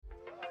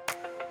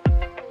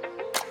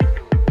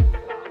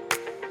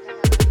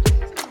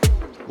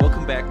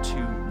Welcome back to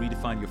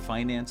Redefine Your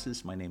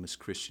Finances. My name is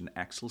Christian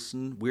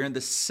Axelson. We're in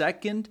the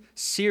second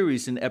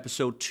series in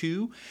episode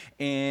 2,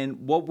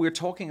 and what we're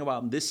talking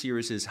about in this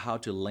series is how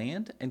to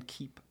land and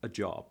keep a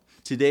job.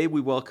 Today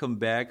we welcome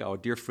back our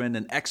dear friend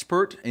and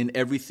expert in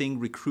everything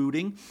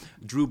recruiting,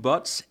 Drew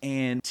Butts,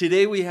 and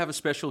today we have a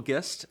special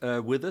guest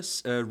with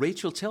us.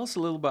 Rachel, tell us a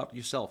little about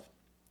yourself.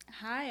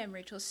 Hi, I'm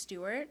Rachel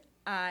Stewart.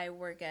 I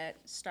work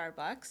at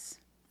Starbucks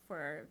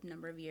for a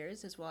number of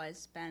years, as well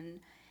as been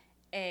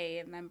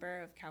a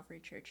member of Calvary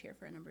Church here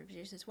for a number of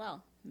years as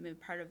well. I'm a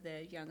part of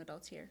the young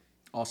adults here.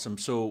 Awesome.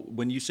 So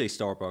when you say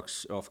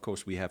Starbucks, of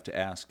course, we have to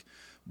ask,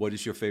 what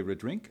is your favorite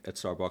drink at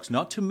Starbucks?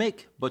 Not to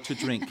make, but to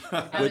drink.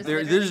 This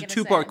is a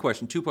two-part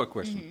question.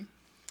 Mm-hmm.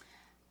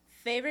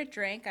 Favorite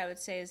drink, I would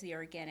say, is the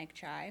organic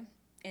chai.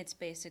 It's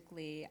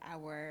basically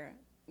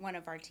one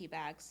of our tea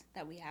bags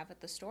that we have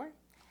at the store.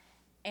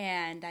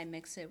 And I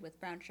mix it with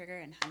brown sugar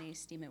and honey,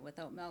 steam it with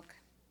oat milk.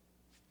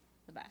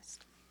 The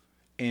best.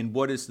 And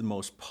what is the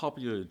most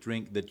popular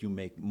drink that you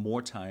make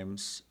more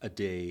times a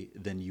day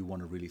than you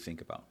want to really think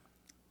about?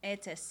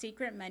 It's a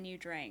secret menu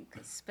drink.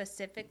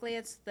 Specifically,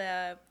 it's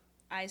the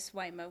iced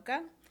white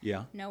mocha.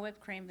 Yeah. No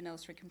whipped cream, vanilla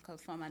sweetened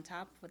cold foam on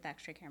top with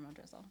extra caramel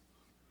drizzle.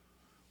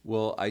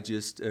 Well, I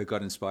just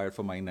got inspired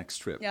for my next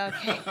trip.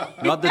 Okay.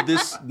 Not that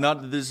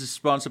this is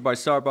sponsored by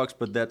Starbucks,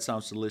 but that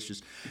sounds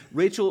delicious.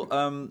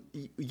 Rachel,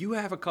 you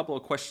have a couple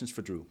of questions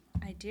for Drew.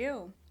 I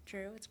do.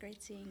 Drew, it's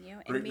great seeing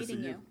you and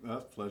meeting you.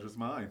 Pleasure's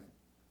mine.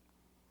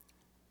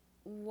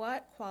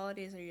 What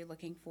qualities are you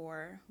looking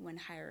for when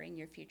hiring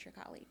your future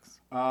colleagues?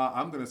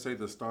 I'm going to say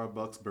the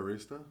Starbucks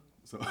barista.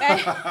 So,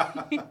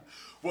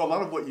 well, a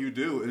lot of what you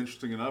do,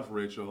 interesting enough,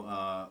 Rachel,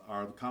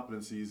 are the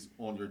competencies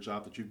on your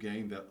job that you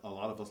gain that a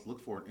lot of us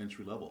look for at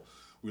entry level.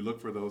 We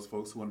look for those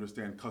folks who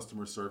understand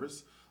customer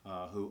service,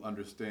 who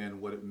understand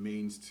what it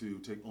means to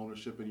take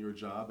ownership in your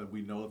job, and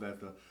we know that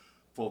the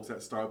folks at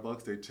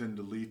Starbucks, they tend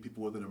to leave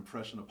people with an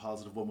impression, a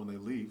positive one when they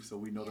leave, so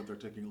we know that they're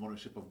taking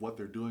ownership of what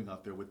they're doing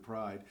out there with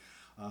pride.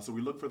 So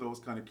we look for those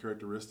kind of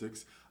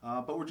characteristics,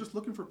 but we're just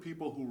looking for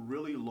people who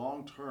really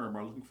long-term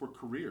are looking for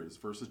careers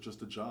versus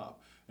just a job.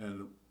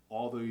 And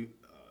all the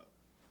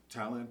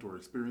talent or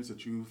experience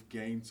that you've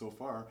gained so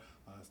far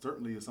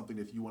certainly is something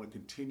if you want to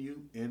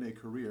continue in a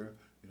career,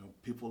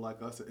 people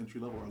like us at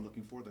entry level are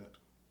looking for that.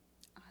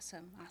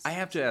 Awesome. I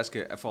have to ask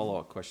a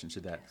follow-up question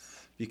to that,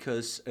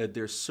 because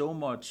there's so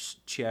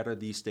much chatter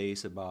these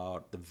days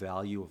about the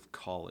value of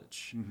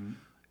college.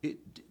 Mm-hmm.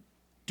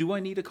 Do I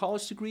need a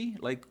college degree?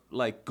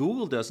 Like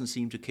Google doesn't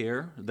seem to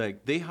care.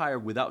 Like they hire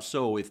without.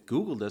 So if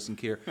Google doesn't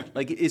care,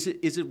 like is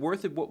it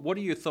worth it? What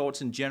are your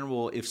thoughts in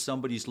general if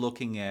somebody's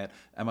looking at,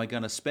 am I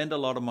going to spend a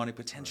lot of money,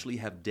 potentially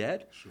have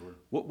debt? Sure.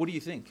 What do you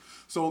think?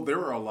 So there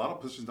are a lot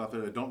of positions out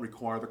there that don't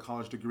require the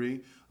college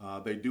degree.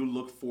 They do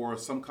look for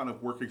some kind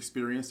of work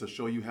experience to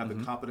show you have the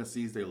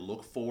competencies they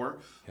look for.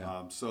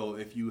 Yeah. So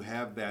if you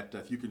have that,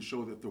 if you can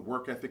show that the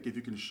work ethic, if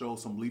you can show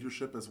some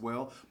leadership as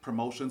well,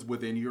 promotions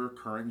within your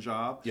current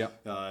job. Yeah.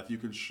 If you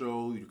can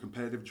show your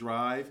competitive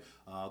drive,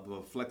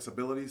 the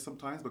flexibility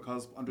sometimes,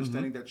 because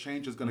understanding that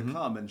change is going to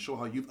come, and show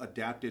how you've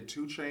adapted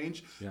to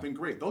change, been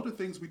great. Those are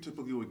things we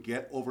typically would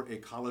get over a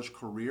college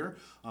career,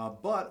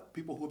 but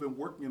people who have been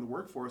working in the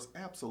workforce,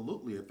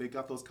 absolutely. If they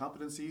got those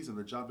competencies and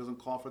the job doesn't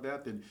call for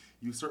that, then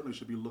you certainly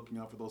should be looking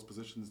out for those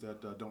positions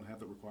that don't have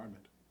the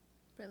requirement.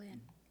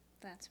 Brilliant.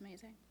 That's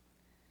amazing.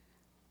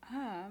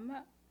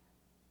 How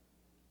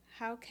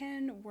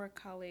can work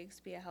colleagues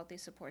be a healthy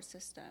support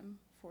system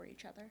for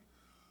each other?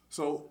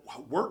 So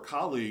work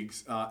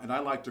colleagues, and I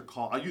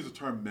use the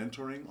term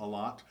mentoring a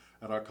lot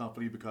at our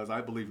company, because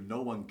I believe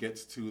no one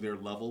gets to their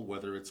level,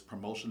 whether it's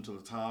promotion to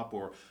the top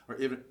or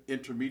even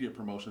intermediate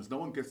promotions. No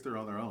one gets there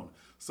on their own.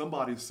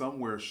 Somebody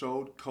somewhere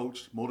showed,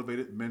 coached,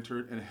 motivated,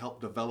 mentored, and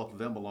helped develop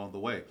them along the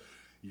way.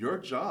 Your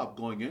job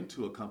going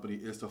into a company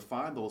is to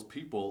find those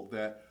people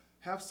that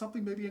have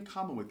something maybe in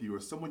common with you, or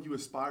someone you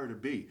aspire to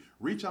be.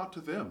 Reach out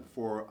to them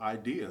for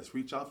ideas.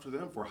 Reach out to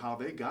them for how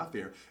they got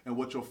there. And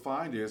what you'll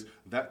find is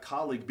that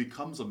colleague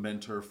becomes a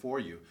mentor for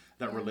you.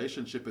 That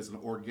relationship is an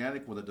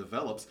organic one that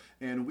develops.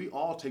 And we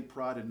all take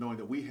pride in knowing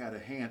that we had a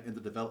hand in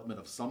the development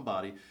of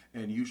somebody.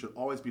 And you should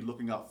always be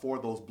looking out for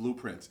those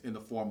blueprints in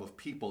the form of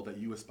people that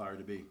you aspire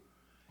to be.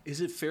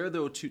 Is it fair,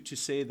 though, to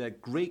say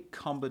that great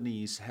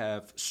companies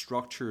have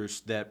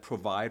structures that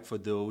provide for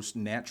those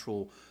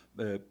natural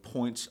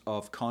points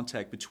of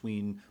contact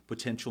between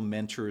potential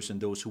mentors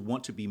and those who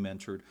want to be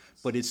mentored,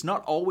 but it's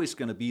not always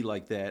going to be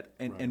like that?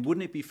 And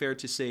wouldn't it be fair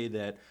to say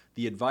that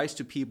the advice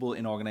to people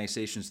in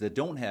organizations that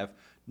don't have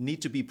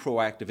need to be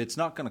proactive? It's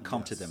not going to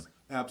come to them.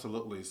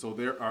 Absolutely. So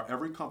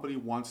every company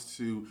wants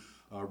to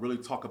really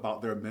talk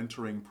about their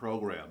mentoring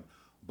program.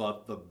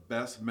 But the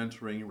best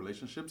mentoring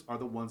relationships are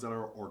the ones that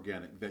are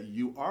organic, that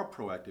you are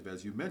proactive,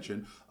 as you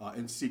mentioned,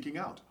 in seeking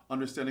out,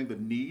 understanding the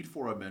need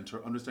for a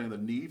mentor, understanding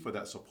the need for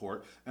that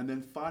support, and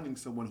then finding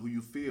someone who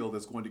you feel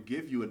that's going to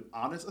give you an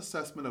honest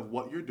assessment of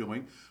what you're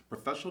doing,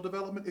 professional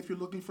development if you're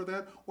looking for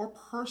that, or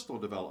personal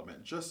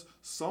development. Just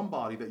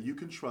somebody that you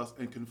can trust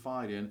and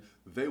confide in.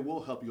 They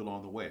will help you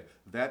along the way.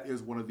 That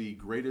is one of the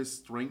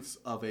greatest strengths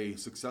of a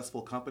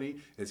successful company,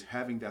 is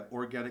having that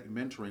organic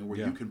mentoring where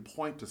you can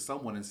point to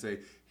someone and say,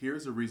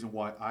 here's the reason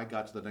why I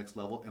got to the next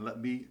level, and let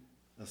me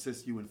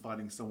assist you in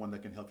finding someone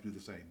that can help you do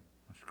the same.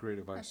 That's great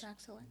advice. That's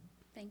excellent.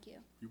 Thank you.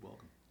 You're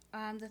welcome.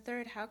 The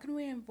third, how can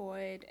we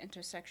avoid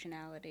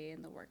intersectionality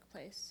in the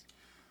workplace?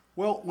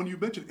 Well, when you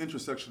mention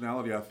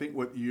intersectionality, I think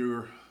what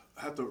you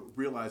have to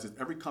realize is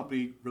every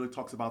company really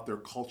talks about their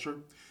culture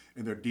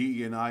and their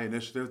DE&I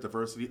initiatives,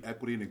 diversity,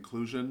 equity, and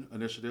inclusion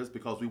initiatives,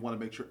 because we want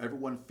to make sure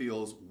everyone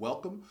feels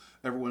welcome,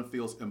 everyone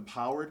feels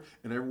empowered,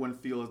 and everyone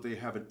feels they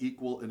have an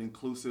equal and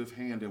inclusive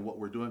hand in what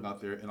we're doing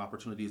out there and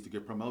opportunities to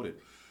get promoted.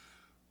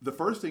 The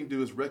first thing to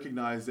do is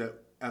recognize that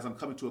as I'm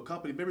coming to a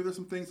company, maybe there's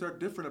some things that are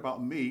different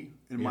about me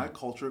and my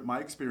culture, my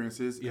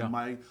experiences, and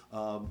my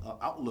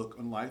outlook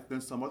on life than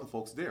some other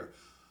folks there.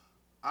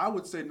 I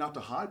would say not to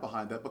hide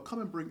behind that, but come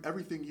and bring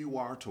everything you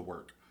are to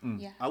work.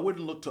 Yeah. I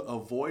wouldn't look to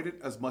avoid it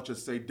as much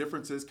as say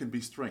differences can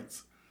be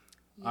strengths.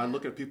 Yeah. I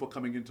look at people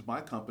coming into my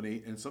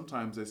company, and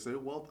sometimes they say,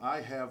 well,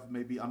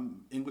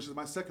 English is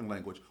my second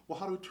language. Well,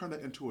 how do we turn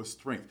that into a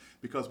strength?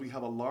 Because we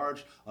have a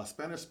large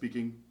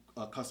Spanish-speaking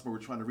customer we're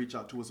trying to reach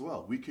out to as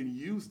well. We can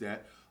use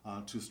that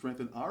to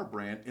strengthen our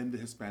brand in the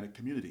Hispanic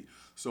community.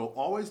 So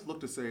always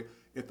look to say,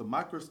 if the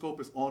microscope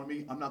is on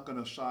me, I'm not going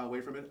to shy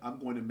away from it. I'm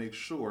going to make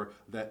sure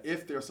that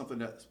if there's something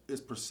that is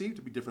perceived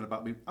to be different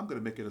about me, I'm going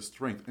to make it a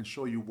strength and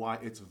show you why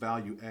it's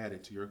value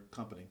added to your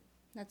company.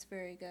 That's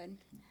very good.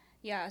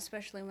 Yeah,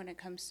 especially when it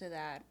comes to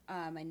that.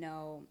 I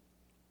know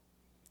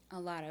a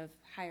lot of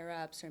higher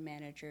ups or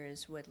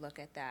managers would look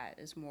at that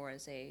as more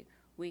as a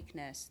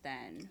weakness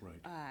than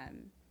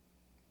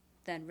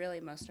really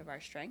most of our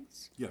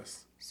strengths.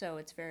 Yes. So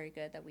it's very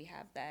good that we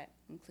have that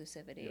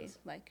inclusivity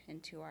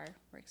into our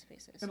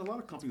workspaces. And a lot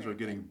of companies are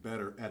getting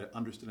better at it,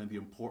 understanding the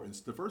importance,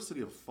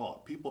 diversity of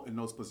thought, people in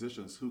those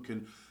positions who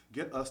can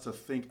get us to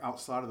think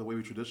outside of the way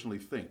we traditionally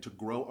think, to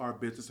grow our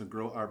business and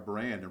grow our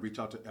brand and reach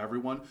out to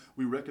everyone.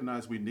 We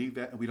recognize we need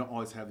that, and we don't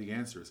always have the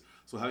answers.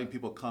 So having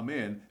people come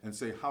in and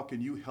say, how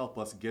can you help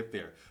us get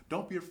there?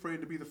 Don't be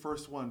afraid to be the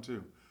first one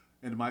too.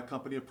 In my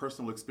company of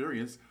personal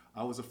experience,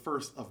 I was the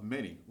first of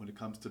many when it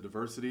comes to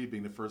diversity,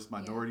 being the first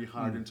minority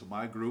hired into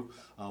my group.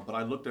 But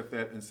I looked at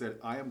that and said,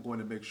 I am going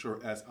to make sure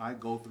as I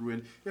go through,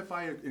 and if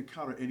I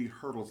encounter any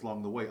hurdles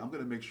along the way, I'm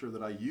going to make sure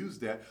that I use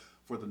that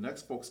for the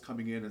next folks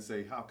coming in and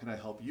say, how can I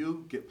help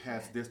you get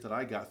past this that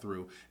I got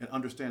through, and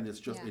understand it's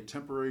just a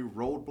temporary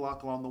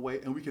roadblock along the way,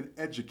 and we can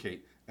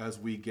educate as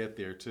we get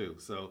there too.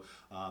 So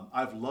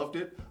I've loved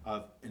it.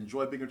 I've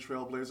enjoyed being a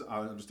trailblazer.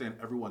 I understand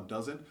everyone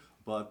doesn't.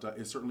 But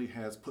it certainly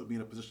has put me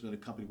in a position in a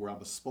company where I'm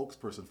a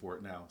spokesperson for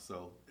it now.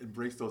 So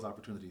embrace those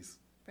opportunities.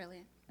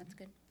 Brilliant. That's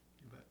good.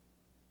 You bet.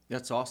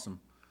 That's awesome.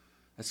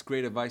 That's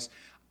great advice.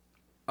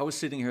 I was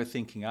sitting here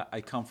thinking,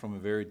 I come from a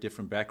very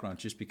different background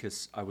just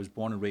because I was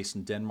born and raised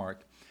in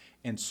Denmark.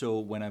 And so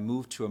when I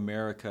moved to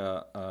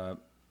America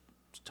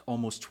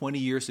almost 20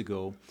 years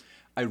ago,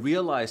 I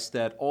realized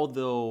that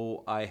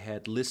although I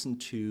had listened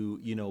to,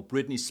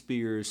 Britney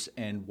Spears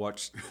and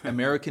watched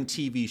American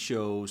TV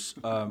shows,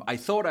 I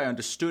thought I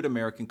understood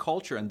American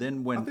culture. And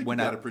then when you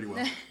got it pretty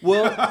well.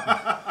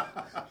 Well,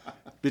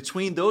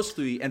 between those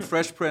three and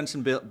Fresh Prince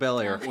and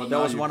Bel-Air, that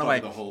was one of my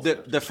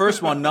the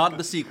first one, not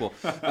the sequel.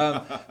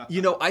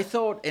 I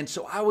thought, and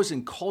so I was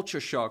in culture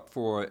shock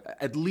for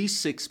at least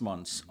 6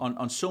 months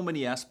on so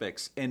many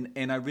aspects.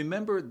 And I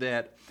remember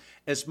that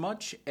as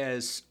much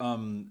as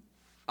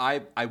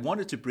I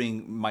wanted to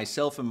bring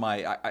myself and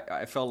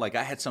I felt like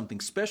I had something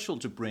special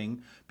to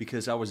bring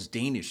because I was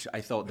Danish.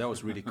 I thought that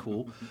was really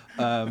cool.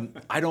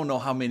 I don't know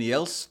how many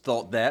else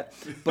thought that,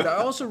 but I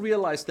also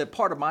realized that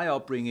part of my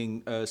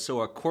upbringing,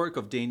 so a quirk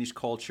of Danish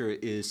culture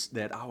is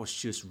that I was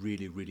just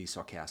really, really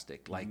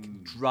sarcastic,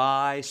 like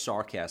dry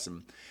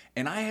sarcasm.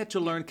 And I had to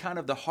learn kind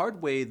of the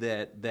hard way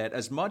that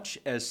as much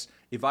as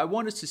if I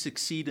wanted to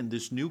succeed in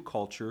this new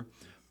culture,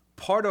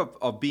 part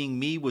of being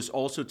me was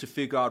also to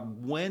figure out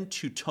when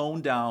to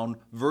tone down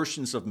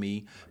versions of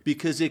me,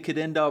 because it could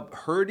end up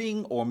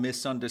hurting or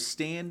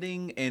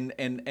misunderstanding.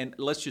 And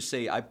let's just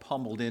say I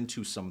pummeled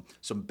into some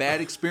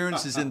bad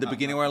experiences in the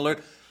beginning where I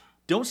learned,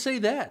 don't say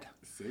that.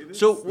 Say this.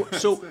 So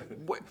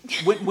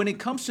when it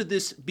comes to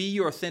this, be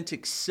your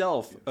authentic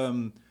self,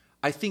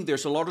 I think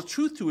there's a lot of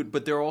truth to it,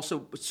 but there are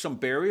also some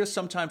barriers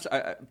sometimes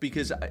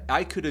because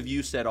I could have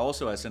used that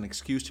also as an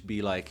excuse to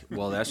be like,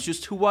 well, that's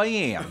just who I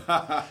am.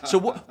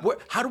 So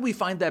how do we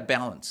find that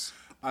balance?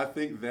 I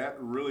think that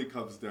really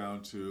comes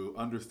down to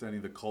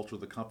understanding the culture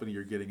of the company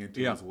you're getting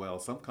into as well.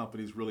 Some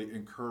companies really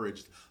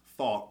encourage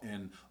thought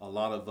and a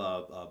lot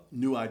of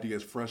new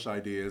ideas, fresh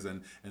ideas,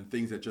 and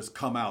things that just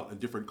come out in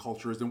different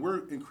cultures. And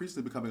we're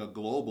increasingly becoming a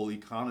global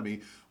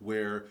economy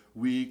where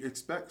we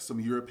expect some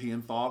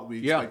European thought, we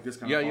expect this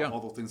kind of thought, all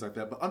those things like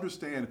that. But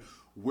understand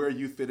where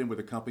you fit in with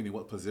the company and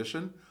what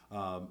position,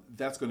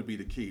 that's going to be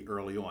the key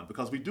early on,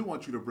 because we do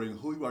want you to bring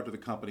who you are to the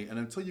company. And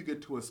until you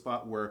get to a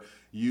spot where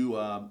you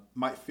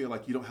might feel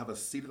like you don't have a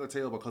seat at the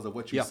table because of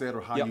what you said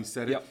or how you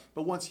said it,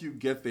 but once you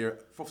get there,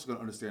 folks are going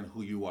to understand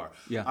who you are.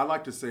 I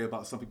like to say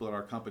about some people at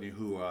our company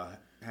who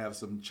have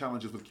some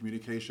challenges with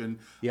communication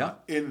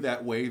in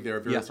that way. They're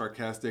very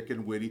sarcastic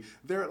and witty.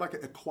 They're like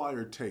an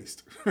acquired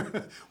taste.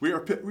 we are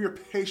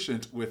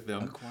patient with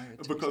them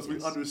because we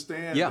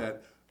understand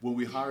that when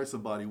we hire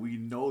somebody, we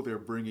know they're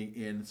bringing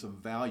in some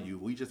value.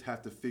 We just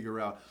have to figure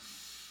out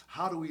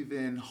how do we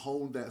then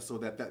hone that so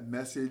that that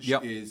message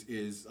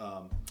is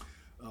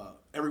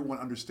everyone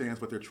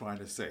understands what they're trying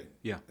to say.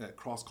 That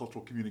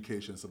cross-cultural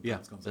communication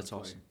sometimes comes into play.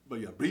 Awesome.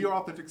 But be your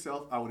authentic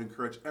self. I would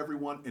encourage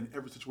everyone in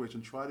every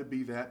situation, try to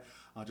be that.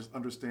 Just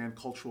understand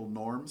cultural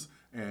norms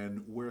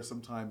and where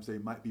sometimes they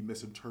might be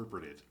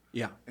misinterpreted.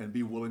 And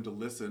be willing to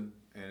listen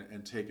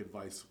and take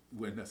advice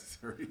when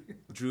necessary.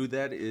 Drew,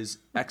 that is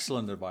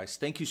excellent advice.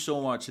 Thank you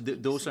so much.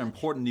 Those are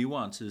important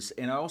nuances.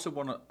 And I also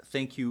want to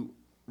thank you,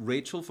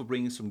 Rachel, for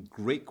bringing some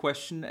great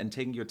questions and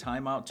taking your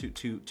time out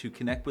to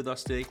connect with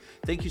us today.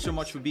 Thank you so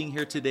much for being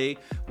here today.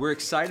 We're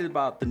excited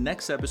about the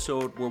next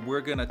episode where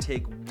we're going to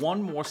take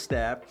one more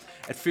stab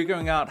at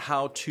figuring out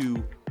how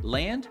to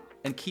land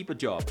and keep a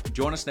job.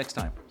 Join us next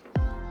time.